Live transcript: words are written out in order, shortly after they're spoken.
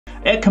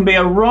It can be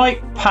a right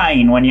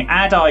pain when you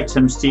add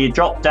items to your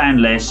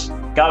drop-down list,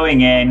 going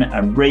in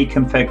and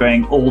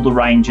reconfiguring all the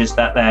ranges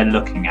that they're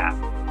looking at.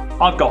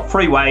 I've got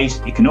 3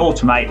 ways you can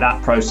automate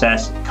that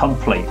process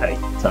completely.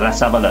 So let's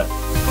have a look.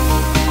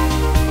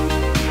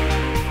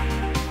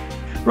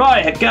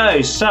 Right, it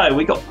goes. So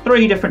we've got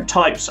 3 different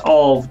types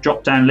of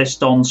drop-down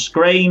list on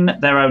screen.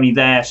 They're only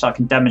there so I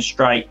can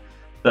demonstrate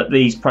that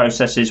these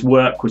processes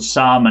work with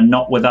some and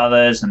not with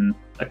others, and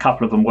a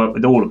couple of them work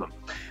with all of them.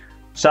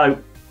 So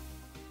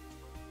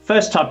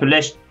first type of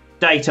list,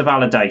 data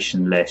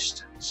validation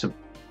list. So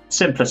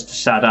simplest to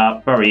set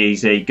up, very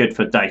easy, good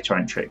for data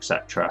entry,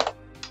 etc.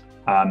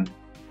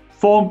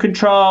 Form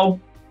control,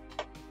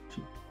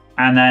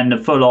 and then the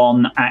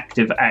full-on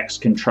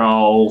ActiveX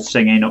control,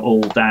 singing,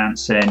 all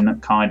dancing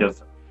kind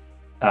of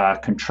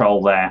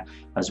control there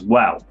as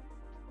well.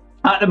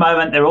 At the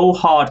moment, they're all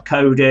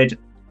hard-coded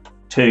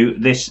to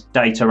this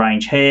data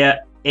range here,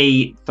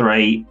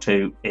 E3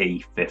 to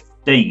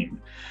E15.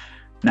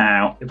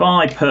 Now, if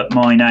I put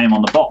my name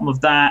on the bottom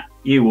of that,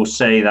 you will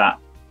see that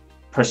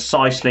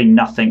precisely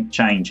nothing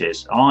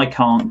changes. I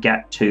can't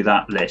get to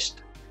that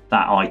list,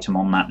 that item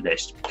on that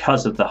list,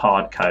 because of the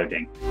hard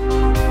coding.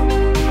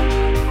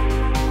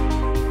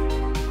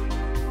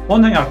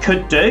 One thing I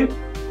could do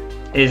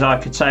is I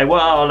could say,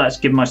 well, let's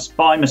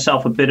buy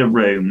myself a bit of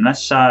room.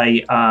 Let's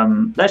say,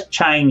 let's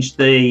change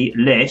the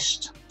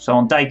list. So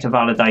on data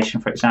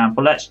validation, for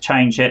example, let's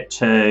change it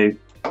to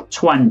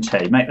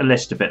 20, make the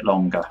list a bit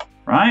longer,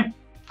 right?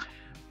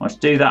 Let's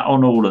do that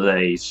on all of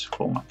these.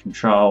 Format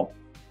control,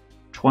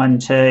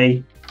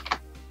 20.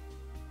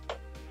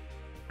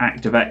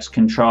 ActiveX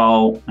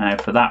control. Now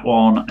for that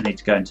one, I need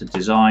to go into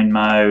design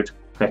mode,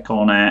 click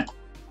on it,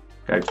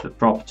 go to the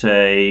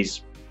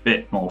properties,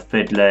 bit more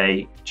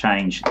fiddly,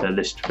 change the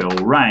list fill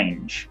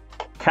range.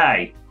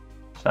 Okay,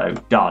 so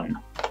done.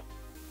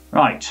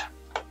 Right.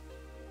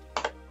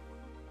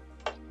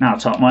 Now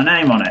type my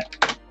name on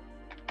it.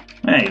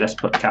 Hey, let's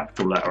put a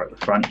capital letter at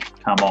the front.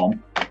 Come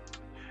on.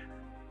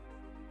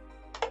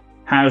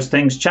 How's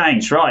things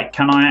changed? Right,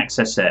 can I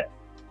access it?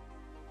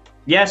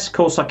 Yes, of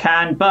course I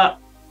can, but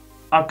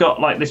I've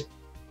got like this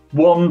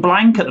one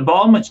blank at the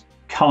bottom, which is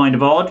kind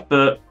of odd,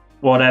 but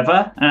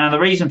whatever. And the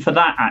reason for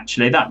that,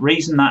 actually, that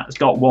reason that it's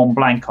got one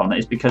blank on it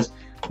is because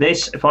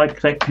this, if I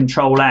click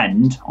Control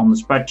End on the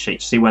spreadsheet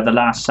to see where the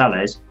last cell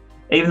is,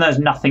 even though there's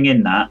nothing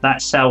in that,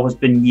 that cell has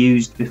been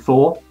used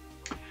before.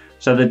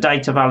 So the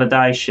data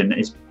validation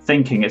is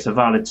thinking it's a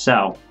valid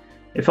cell.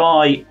 If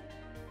I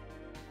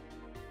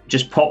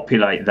just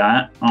populate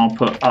that, I'll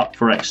put up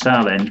for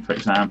Excel in, for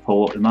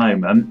example, at the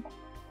moment,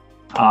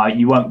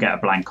 you won't get a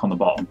blank on the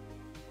bottom.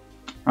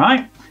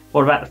 Right?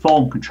 What about the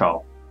form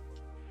control?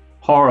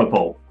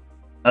 Horrible.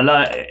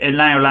 It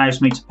now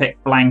allows me to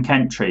pick blank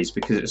entries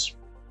because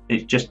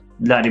it's just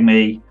letting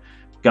me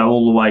go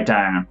all the way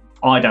down.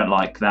 I don't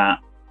like that.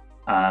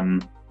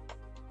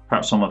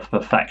 Perhaps I'm a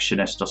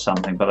perfectionist or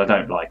something, but I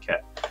don't like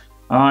it.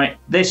 All right,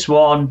 this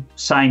one,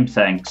 same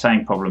thing,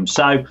 same problem.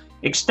 So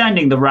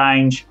extending the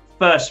range,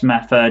 first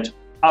method,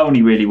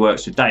 only really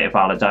works with data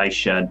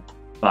validation,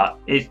 but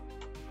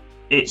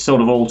it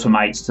sort of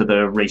automates to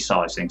the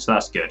resizing, so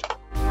that's good.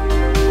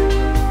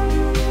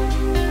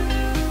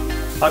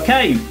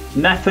 Okay,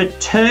 method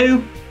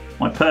 2,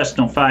 my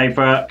personal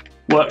favourite,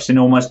 works in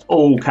almost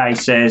all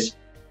cases.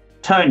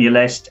 Turn your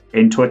list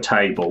into a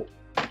table.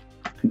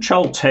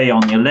 Control T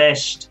on your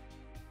list.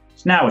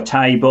 It's now a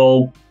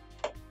table.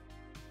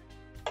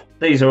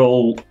 These are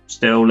all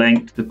still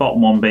linked, the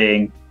bottom one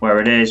being where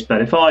it is,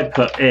 but if I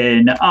put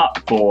in up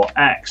for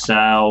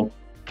Excel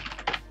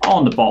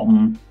on the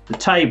bottom, the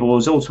table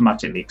is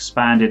automatically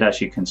expanded, as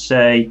you can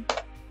see.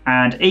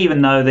 And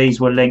even though these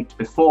were linked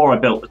before I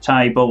built the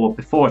table or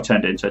before I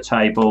turned it into a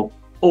table,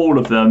 all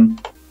of them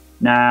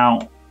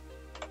now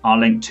are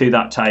linked to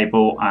that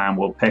table and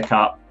will pick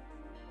up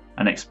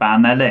and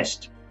expand their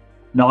list.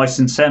 Nice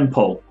and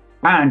simple,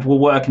 and will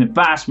work in a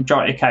vast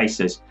majority of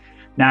cases.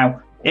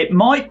 Now, it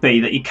might be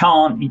that you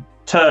can't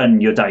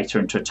turn your data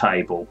into a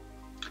table.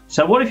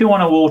 So what if you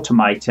want to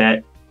automate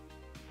it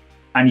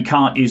and you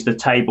can't use the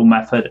table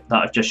method that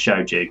I've just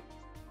showed you?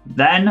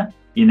 Then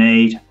you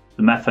need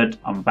the method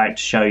I'm about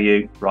to show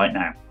you right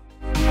now.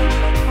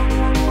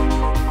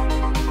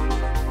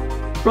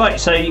 Right,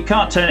 so you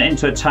can't turn it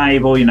into a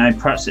table, you know,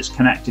 perhaps it's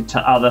connected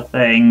to other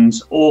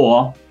things,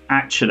 or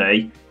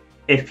actually,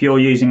 if you're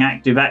using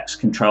ActiveX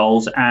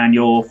controls and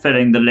you're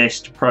filling the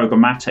list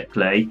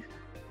programmatically,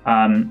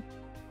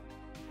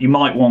 you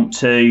might want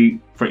to,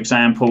 for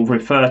example,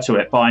 refer to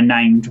it by a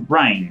named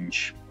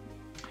range.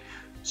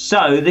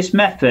 So this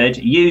method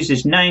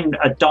uses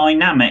a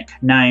dynamic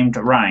named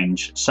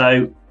range.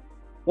 So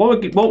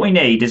what we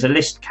need is a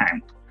list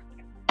count.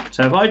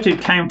 So if I do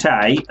count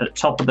A at the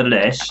top of the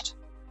list,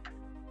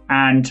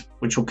 and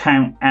which will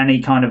count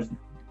any kind of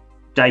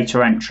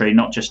data entry,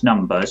 not just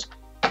numbers,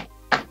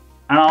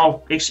 and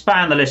I'll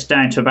expand the list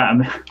down to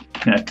about,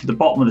 to the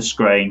bottom of the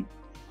screen.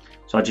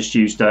 So I just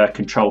used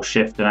Control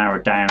Shift and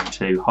arrow down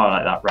to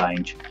highlight that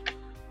range.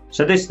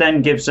 So this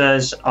then gives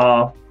us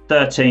our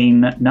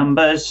 13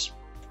 numbers.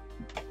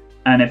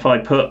 And if I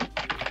put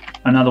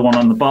another one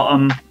on the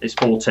bottom, it's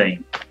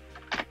 14.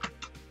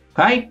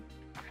 Okay,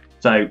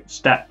 so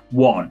step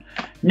 1.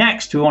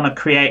 Next, we want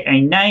to create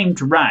a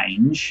named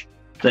range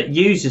that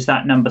uses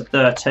that number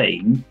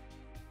 13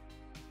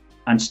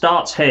 and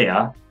starts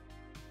here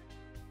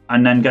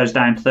and then goes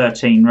down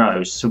 13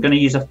 rows. So we're going to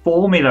use a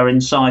formula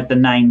inside the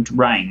named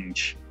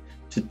range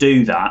to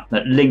do that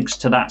links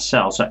to that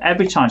cell. So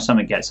every time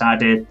something gets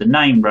added, the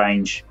named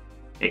range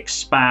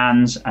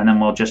expands, and then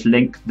we'll just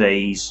link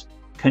these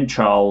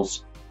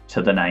controls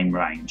to the name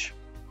range.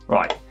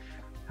 Right,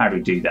 how do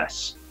we do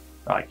this?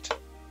 Right,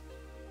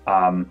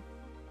 help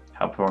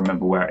I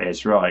remember where it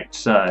is. Right,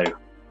 so,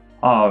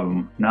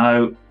 oh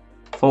no,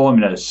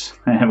 formulas,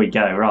 there we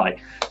go. Right,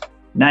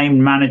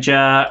 name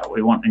manager,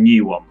 we want a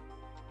new one.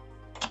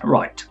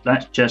 Right,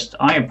 let's just,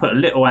 I'm going to put a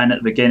little n at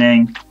the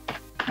beginning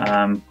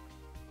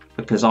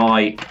because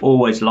I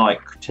always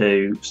like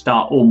to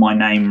start all my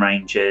name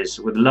ranges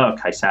with a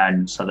lowercase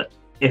n, so that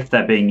if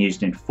they're being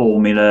used in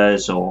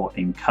formulas or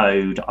in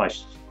code, I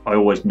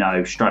always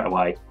know straight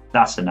away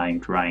that's a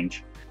named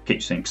range.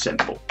 Keeps things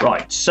simple.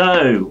 Right,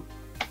 so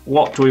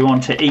what do we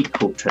want it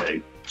equal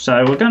to?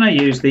 So we're going to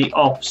use the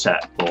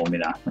offset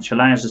formula, which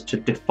allows us to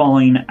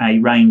define a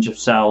range of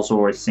cells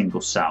or a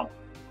single cell.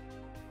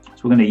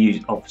 So we're going to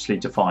use, obviously,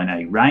 define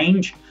a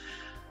range.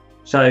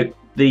 So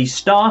the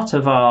start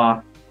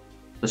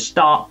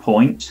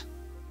point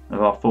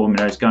of our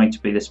formula is going to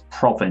be this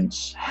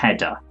province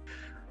header.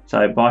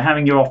 So by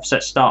having your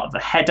offset start at the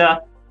header,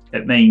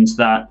 it means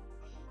that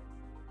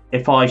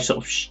if I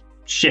sort of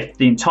shift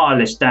the entire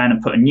list down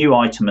and put a new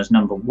item as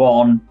number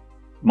 1,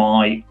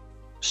 my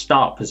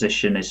start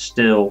position is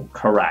still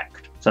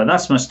correct. So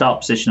that's my start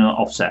position on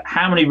offset.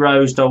 How many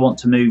rows do I want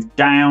to move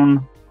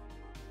down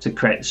to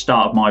create the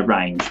start of my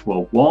range?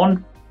 Well,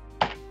 1.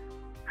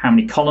 How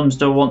many columns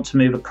do I want to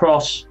move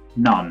across?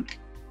 None.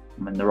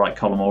 I'm in the right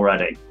column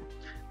already.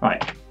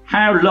 Right,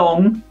 how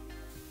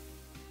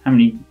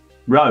many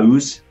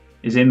rows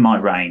is in my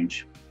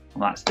range?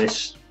 Well, that's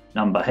this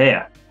number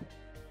here.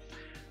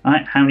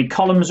 Right, how many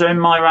columns are in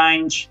my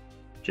range?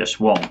 Just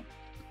 1.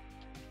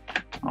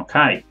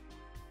 Okay,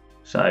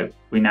 so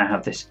we now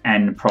have this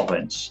n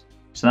province.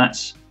 So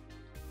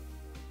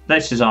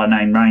this is our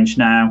name range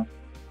now.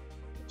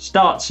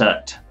 Starts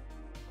at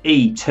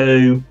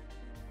E2,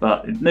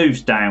 but it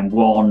moves down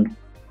 1,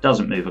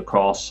 doesn't move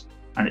across,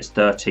 and it's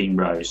 13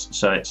 rows.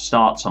 So it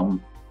starts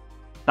on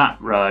that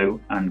row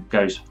and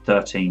goes for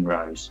 13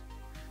 rows.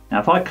 Now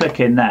if I click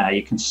in there,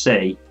 you can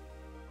see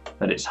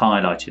that it's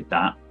highlighted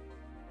that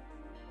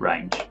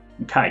range.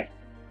 Okay,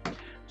 so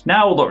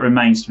now all that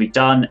remains to be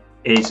done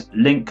is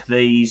link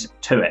these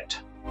to it.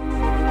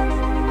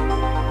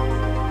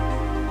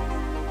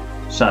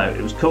 So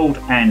it was called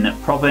n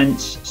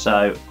province,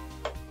 so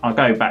I'll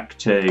go back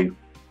to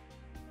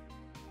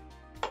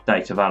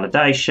data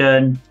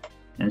validation.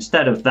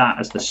 Instead of that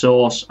as the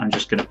source, I'm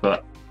just going to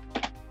put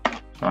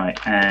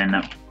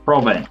n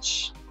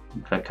province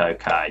and click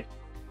OK.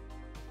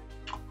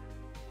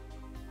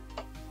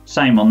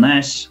 Same on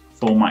this,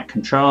 format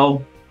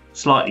control,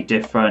 slightly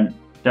different,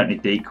 don't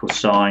need the equal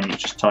sign, you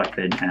just type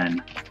in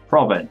n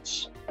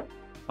province.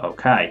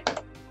 OK.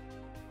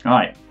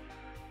 Right.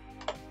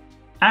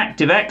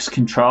 ActiveX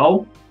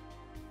control,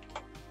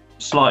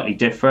 slightly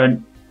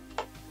different.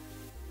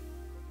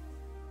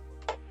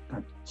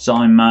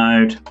 Design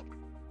mode,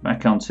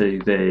 back onto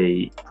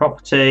the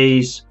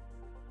properties.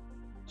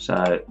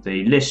 So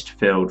the list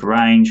field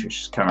range,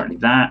 which is currently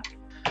that.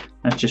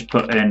 Let's just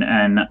put in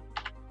n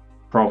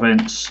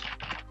province.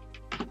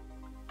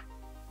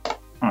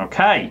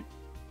 Okay,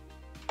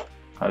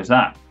 close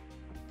that.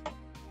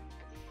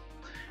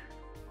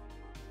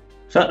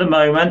 So at the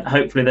moment,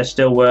 hopefully they're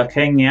still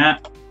working. Yeah,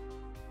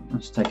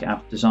 let's take it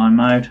out of design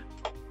mode.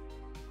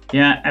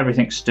 Yeah,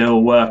 everything's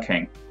still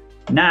working.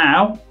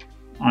 Now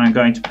I'm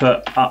going to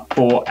put up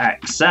for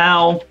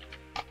Excel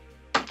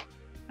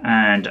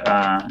and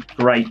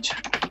great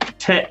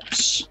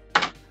tips.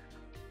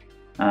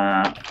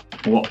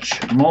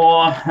 Watch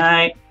more.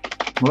 Hey,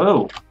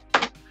 whoa.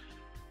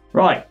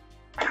 Right,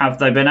 have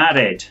they been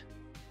added?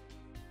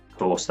 Of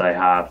course they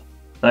have.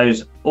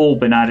 Those all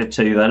been added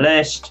to the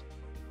list.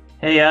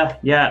 Here,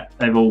 yeah,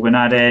 they've all been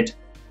added.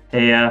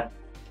 Here,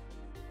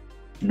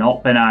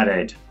 not been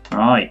added.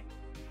 Right,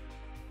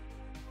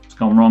 what's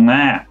gone wrong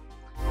there?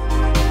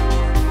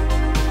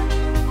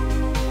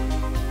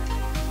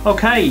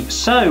 Okay,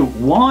 so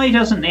why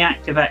doesn't the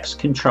ActiveX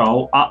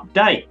control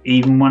update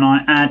even when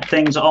I add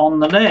things on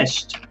the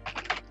list?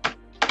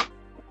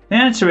 The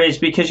answer is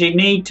because you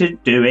need to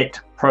do it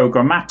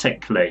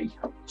programmatically.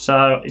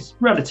 So it's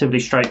relatively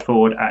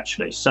straightforward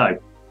actually. So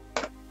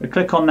we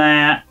click on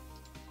there,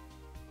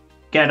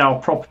 get our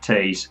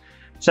properties.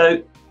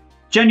 So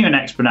genuine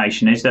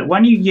explanation is that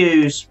when you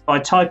use, by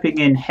typing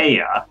in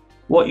here,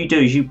 what you do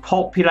is you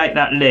populate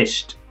that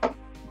list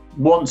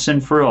once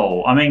and for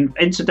all. I mean,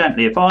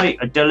 incidentally, if I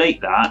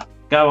delete that,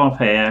 go up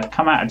here,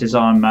 come out of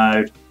design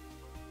mode,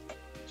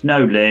 there's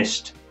no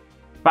list,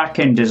 back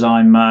in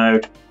design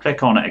mode,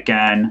 click on it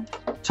again,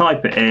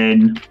 type it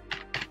in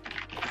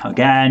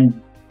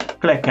again,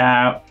 click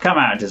out, come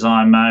out of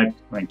design mode,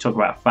 when you talk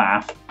about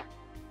faff,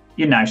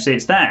 you now see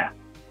it's there.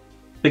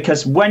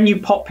 Because when you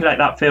populate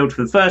that field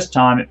for the first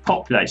time, it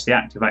populates the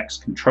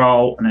ActiveX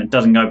control and it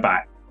doesn't go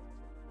back.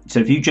 So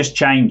if you just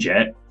change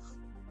it,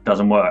 it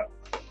doesn't work.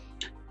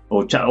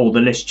 Or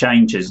the list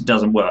changes, it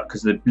doesn't work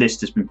because the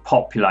list has been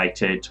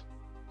populated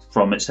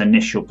from its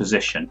initial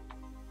position.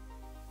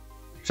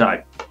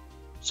 So,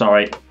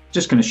 sorry,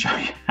 just going to show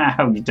you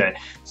how you do it.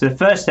 So the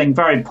first thing,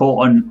 very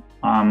important,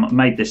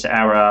 made this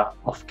error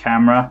off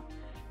camera.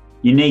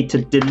 You need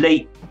to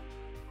delete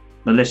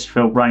the list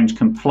field range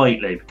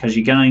completely because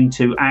you're going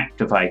to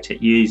activate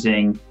it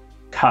using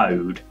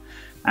code.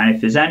 And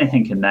if there's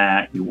anything in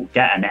there, you will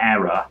get an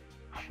error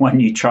when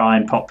you try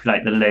and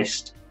populate the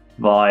list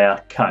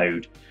via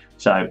code.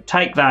 So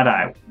take that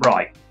out.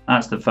 Right,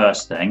 that's the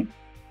first thing.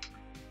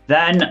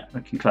 Then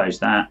we can close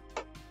that.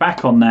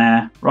 Back on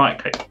there, right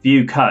click,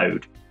 view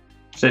code.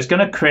 So it's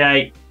going to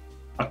create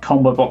a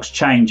combo box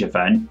change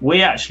event.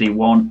 We actually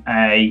want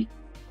a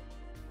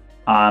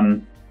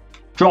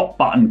drop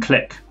button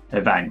click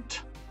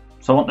event.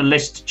 So I want the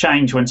list to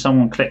change when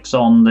someone clicks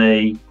on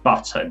the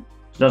button.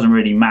 It doesn't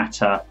really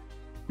matter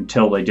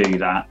until they do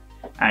that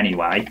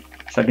anyway.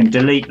 So I can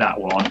delete that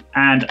one.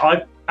 And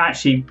I've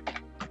actually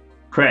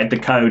created the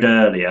code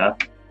earlier,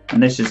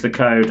 and this is the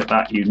code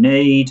that you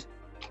need.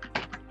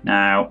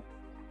 Now,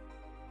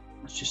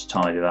 let's just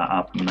tidy that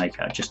up and make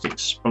it, just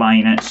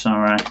explain it,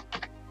 sorry.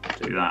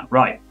 Do that,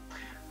 right.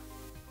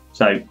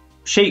 So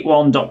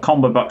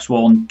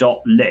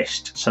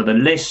sheet1.combobox1.list. So the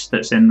list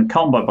that's in the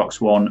combo box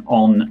one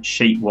on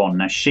sheet one.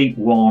 Now sheet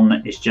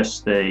one is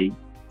just the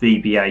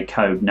VBA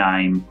code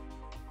name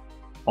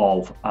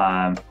of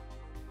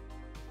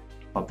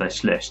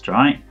this list,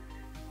 right?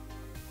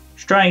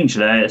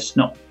 Strangely, it's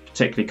not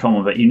particularly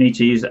common, but you need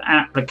to use the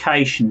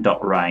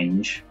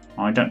application.range.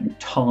 I don't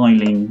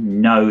entirely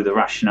know the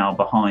rationale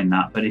behind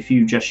that, but if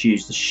you just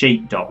use the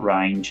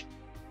sheet.range,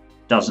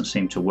 it doesn't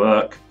seem to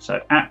work.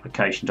 So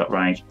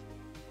application.range,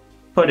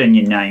 put in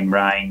your name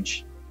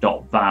range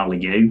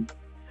 .value,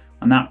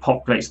 and that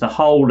populates the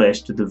whole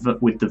list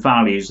with the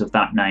values of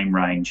that name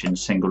range in a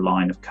single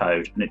line of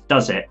code, and it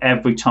does it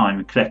every time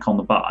you click on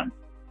the button.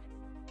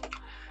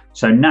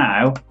 So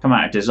now come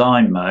out of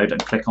design mode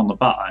and click on the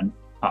button,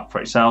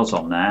 ActiveX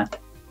on there.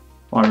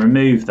 If I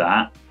remove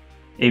that,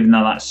 even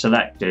though that's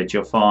selected,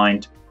 you'll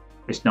find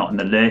it's not in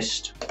the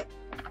list.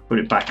 Put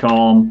it back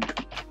on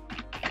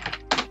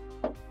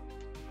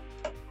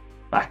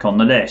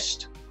the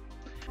list.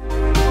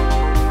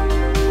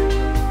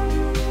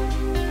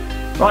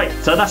 Right,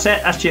 so that's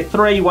it. That's your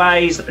 3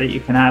 ways that you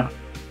can have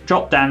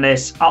drop-down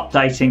lists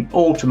updating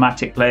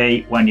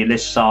automatically when your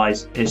list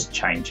size is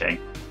changing.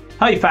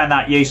 Hope you found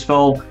that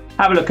useful.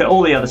 Have a look at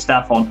all the other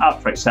stuff on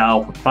ActiveX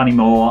for plenty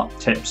more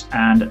tips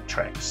and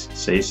tricks.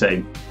 See you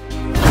soon.